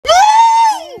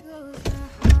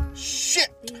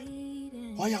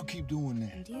Why y'all keep doing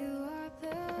that?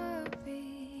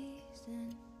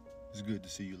 It's good to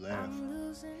see you laugh.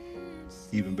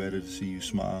 Even better to see you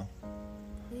smile.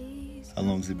 How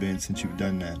long's it been since you've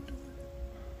done that?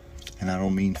 And I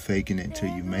don't mean faking it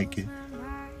till you make it.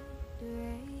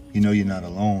 You know you're not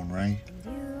alone, right?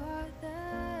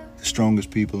 The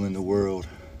strongest people in the world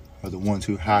are the ones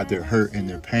who hide their hurt and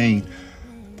their pain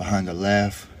behind a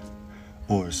laugh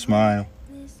or a smile.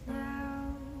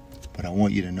 But I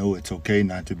want you to know it's okay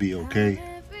not to be okay.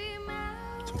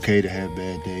 It's okay to have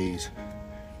bad days.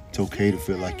 It's okay to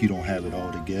feel like you don't have it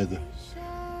all together,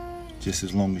 just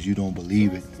as long as you don't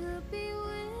believe it.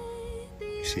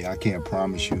 You see, I can't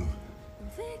promise you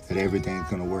that everything's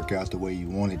gonna work out the way you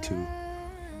want it to,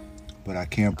 but I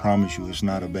can promise you it's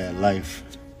not a bad life.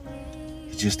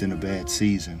 It's just in a bad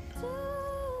season.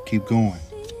 Keep going.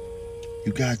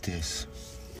 You got this.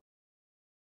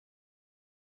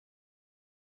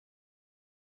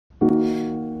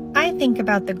 I think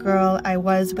about the girl I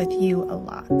was with you a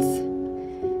lot,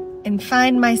 and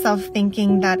find myself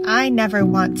thinking that I never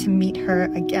want to meet her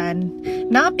again.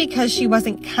 Not because she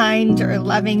wasn't kind or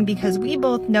loving, because we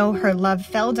both know her love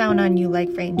fell down on you like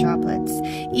rain droplets,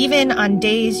 even on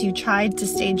days you tried to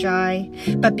stay dry,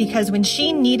 but because when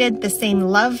she needed the same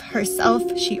love herself,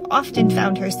 she often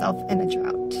found herself in a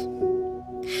drought.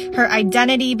 Her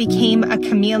identity became a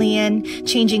chameleon,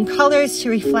 changing colors to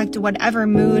reflect whatever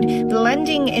mood,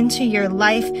 blending into your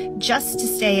life just to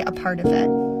stay a part of it.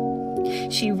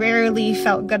 She rarely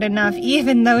felt good enough,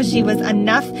 even though she was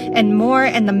enough and more,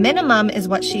 and the minimum is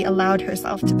what she allowed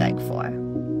herself to beg for.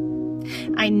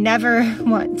 I never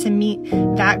want to meet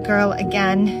that girl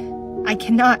again. I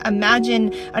cannot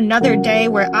imagine another day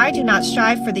where I do not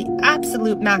strive for the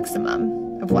absolute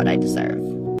maximum of what I deserve.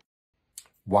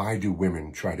 Why do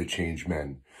women try to change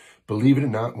men? Believe it or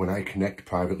not, when I connect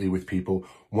privately with people,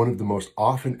 one of the most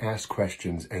often asked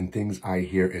questions and things I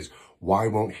hear is, why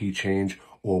won't he change?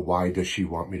 Or why does she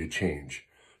want me to change?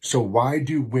 So why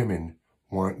do women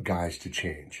want guys to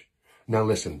change? Now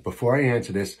listen, before I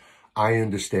answer this, I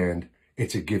understand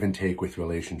it's a give and take with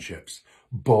relationships.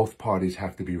 Both parties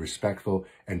have to be respectful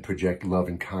and project love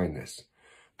and kindness.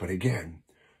 But again,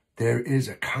 there is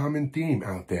a common theme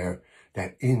out there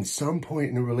that in some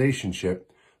point in a relationship,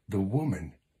 the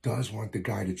woman does want the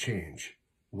guy to change.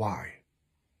 Why?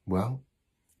 Well,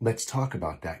 let's talk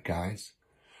about that, guys.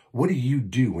 What do you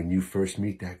do when you first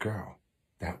meet that girl,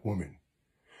 that woman?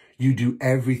 You do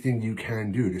everything you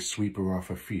can do to sweep her off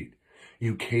her feet.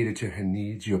 You cater to her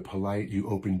needs, you're polite, you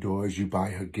open doors, you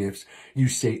buy her gifts, you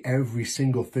say every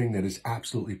single thing that is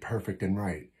absolutely perfect and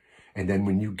right. And then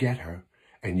when you get her,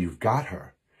 and you've got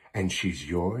her, and she's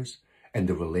yours, and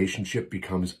the relationship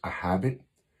becomes a habit,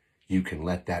 you can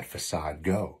let that facade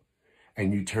go.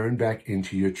 And you turn back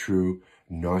into your true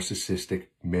narcissistic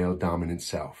male dominant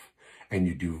self. And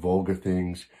you do vulgar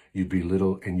things, you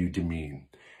belittle and you demean.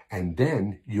 And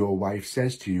then your wife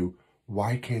says to you,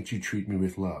 why can't you treat me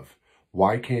with love?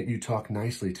 Why can't you talk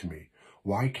nicely to me?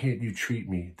 Why can't you treat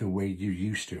me the way you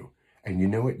used to? And you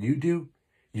know what you do?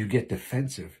 You get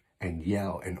defensive and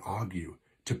yell and argue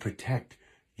to protect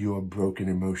your broken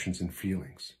emotions and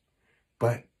feelings.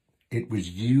 But it was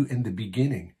you in the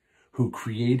beginning who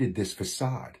created this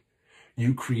facade.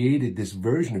 You created this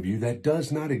version of you that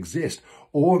does not exist.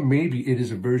 Or maybe it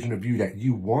is a version of you that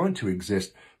you want to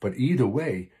exist, but either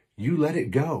way, you let it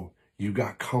go. You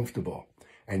got comfortable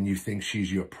and you think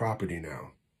she's your property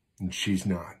now, and she's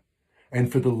not.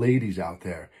 And for the ladies out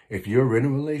there, if you're in a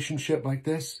relationship like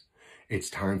this, it's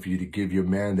time for you to give your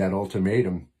man that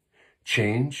ultimatum.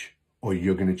 Change, or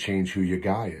you're going to change who your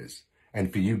guy is.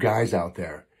 And for you guys out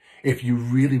there, if you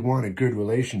really want a good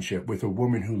relationship with a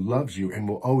woman who loves you and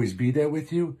will always be there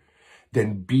with you,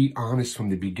 then be honest from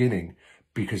the beginning,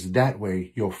 because that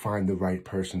way you'll find the right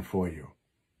person for you.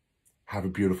 Have a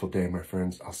beautiful day, my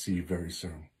friends. I'll see you very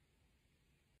soon.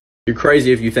 You're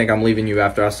crazy if you think I'm leaving you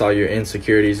after I saw your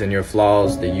insecurities and your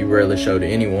flaws that you rarely show to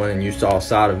anyone, and you saw a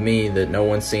side of me that no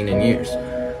one's seen in years.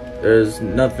 There's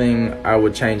nothing I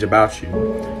would change about you.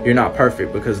 You're not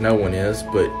perfect, because no one is,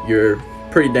 but you're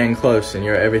pretty dang close, and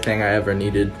you're everything I ever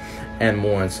needed and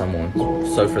more in someone.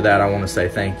 So for that, I want to say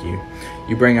thank you.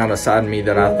 You bring out a side of me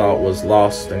that I thought was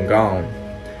lost and gone,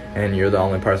 and you're the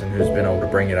only person who's been able to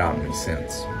bring it out in me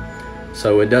since.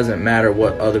 So it doesn't matter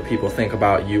what other people think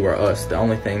about you or us. The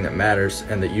only thing that matters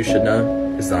and that you should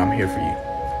know is that I'm here for you,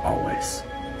 always.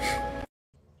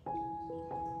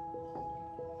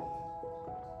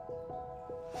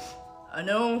 I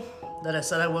know that I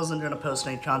said I wasn't going to post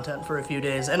any content for a few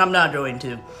days, and I'm not going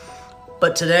to.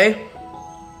 But today,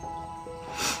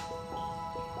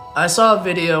 I saw a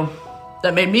video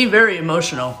that made me very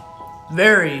emotional.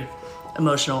 Very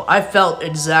emotional. I felt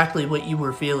exactly what you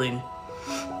were feeling.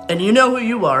 And you know who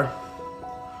you are.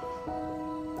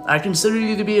 I consider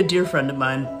you to be a dear friend of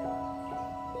mine.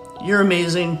 You're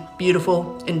amazing,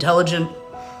 beautiful, intelligent,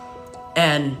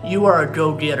 and you are a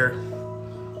go-getter.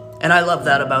 And I love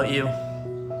that about you.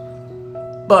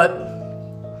 But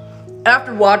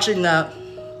after watching that,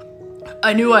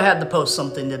 I knew I had to post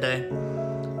something today.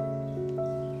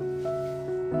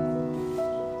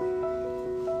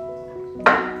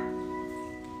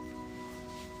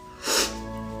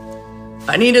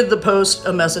 I needed to post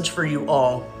a message for you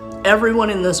all, everyone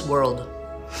in this world,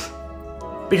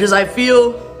 because I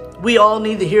feel we all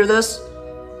need to hear this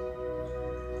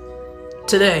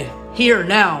today, here,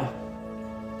 now.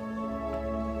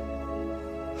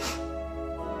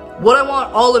 What I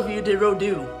want all of you to go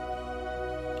do,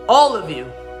 all of you,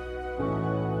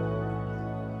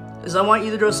 is I want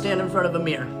you to go stand in front of a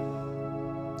mirror.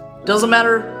 Doesn't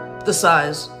matter the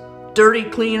size, dirty,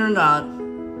 clean, or not.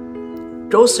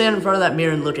 Go stand in front of that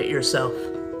mirror and look at yourself.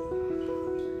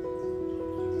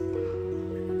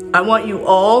 I want you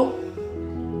all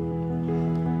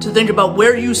to think about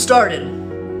where you started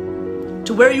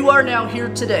to where you are now here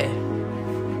today.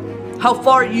 How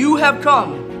far you have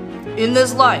come in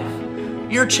this life.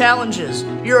 Your challenges,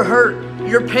 your hurt,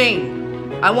 your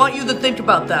pain. I want you to think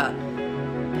about that.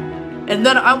 And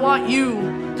then I want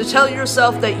you to tell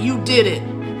yourself that you did it.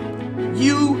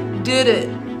 You did it.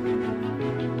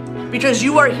 Because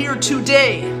you are here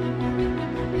today.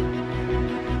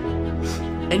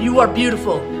 And you are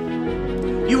beautiful.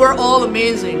 You are all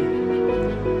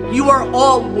amazing. You are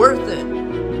all worth it.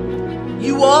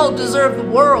 You all deserve the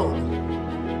world.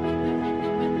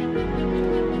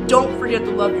 Don't forget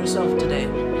to love yourself today.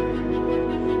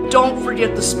 Don't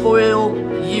forget to spoil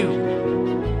you.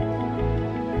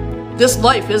 This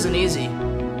life isn't easy.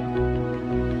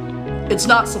 It's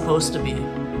not supposed to be.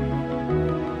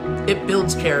 It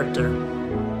builds character.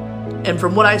 And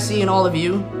from what I see in all of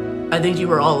you, I think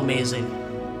you are all amazing.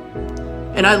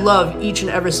 And I love each and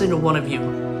every single one of you.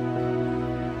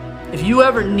 If you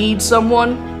ever need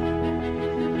someone,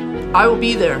 I will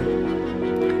be there.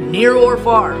 Near or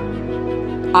far,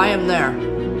 I am there.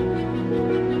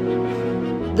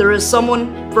 There is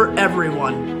someone for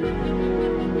everyone.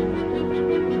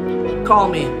 Call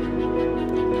me,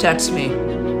 text me,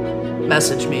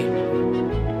 message me.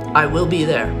 I will be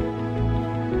there.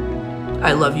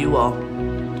 I love you all.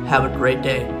 Have a great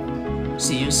day.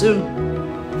 See you soon.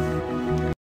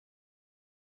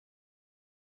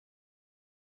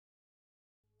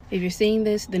 If you're seeing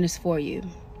this, then it's for you.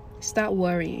 Stop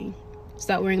worrying.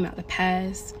 Stop worrying about the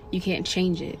past. You can't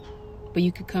change it, but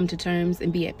you could come to terms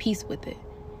and be at peace with it.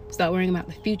 Stop worrying about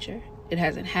the future. It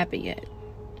hasn't happened yet.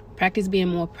 Practice being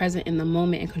more present in the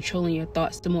moment and controlling your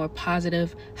thoughts to more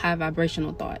positive, high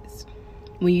vibrational thoughts.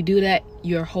 When you do that,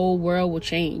 your whole world will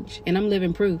change. And I'm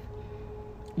living proof.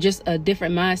 Just a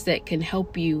different mindset can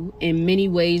help you in many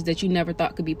ways that you never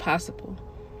thought could be possible.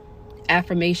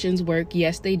 Affirmations work,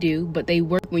 yes they do, but they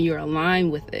work when you're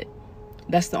aligned with it.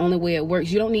 That's the only way it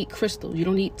works. You don't need crystals, you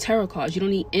don't need tarot cards, you don't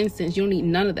need incense, you don't need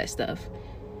none of that stuff.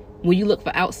 When you look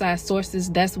for outside sources,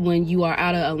 that's when you are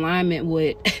out of alignment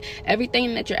with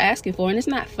everything that you're asking for. And it's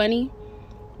not funny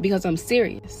because I'm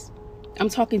serious. I'm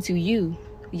talking to you,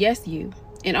 yes you,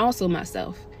 and also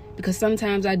myself, because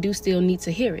sometimes I do still need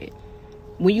to hear it.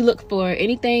 When you look for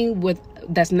anything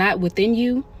that's not within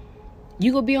you,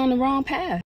 you gonna be on the wrong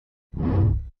path.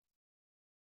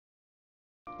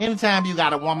 Anytime you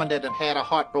got a woman that have had her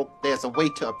heart broke, there's a way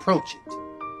to approach it.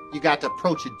 You got to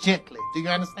approach it gently. Do you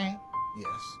understand?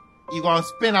 Yes. You're going to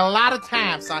spend a lot of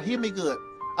time, son, hear me good,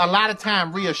 a lot of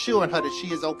time reassuring her that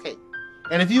she is okay.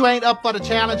 And if you ain't up for the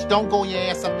challenge, don't go your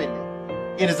ass up in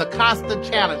there. It is a constant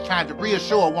challenge trying to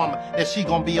reassure a woman that she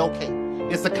going to be okay.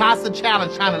 It's a constant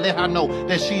challenge trying to let her know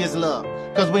that she is loved.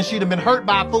 Because when she'd have been hurt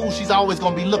by a fool, she's always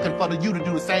going to be looking for you to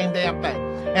do the same damn thing.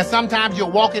 And sometimes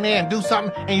you'll walk in there and do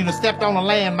something and you done stepped on a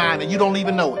landmine and you don't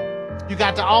even know it. You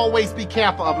got to always be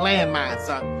careful of landmines,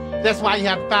 son. That's why you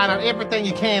have to find out everything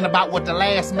you can about what the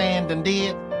last man done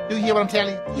did. Do you hear what I'm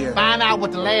telling you? Yeah. Find out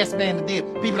what the last man done did.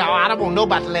 People are like, oh, I don't want to know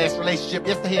about the last relationship.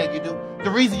 Yes, the hell you do.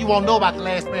 The reason you won't know about the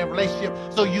last man relationship,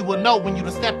 so you will know when you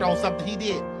done stepped on something he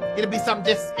did. It'll be something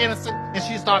just innocent, and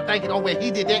she start thinking, oh, well,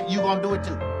 he did that, you gonna do it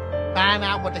too. Find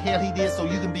out what the hell he did so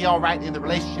you can be all right in the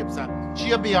relationship, son.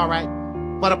 She'll be all right,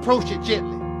 but approach it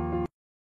gently.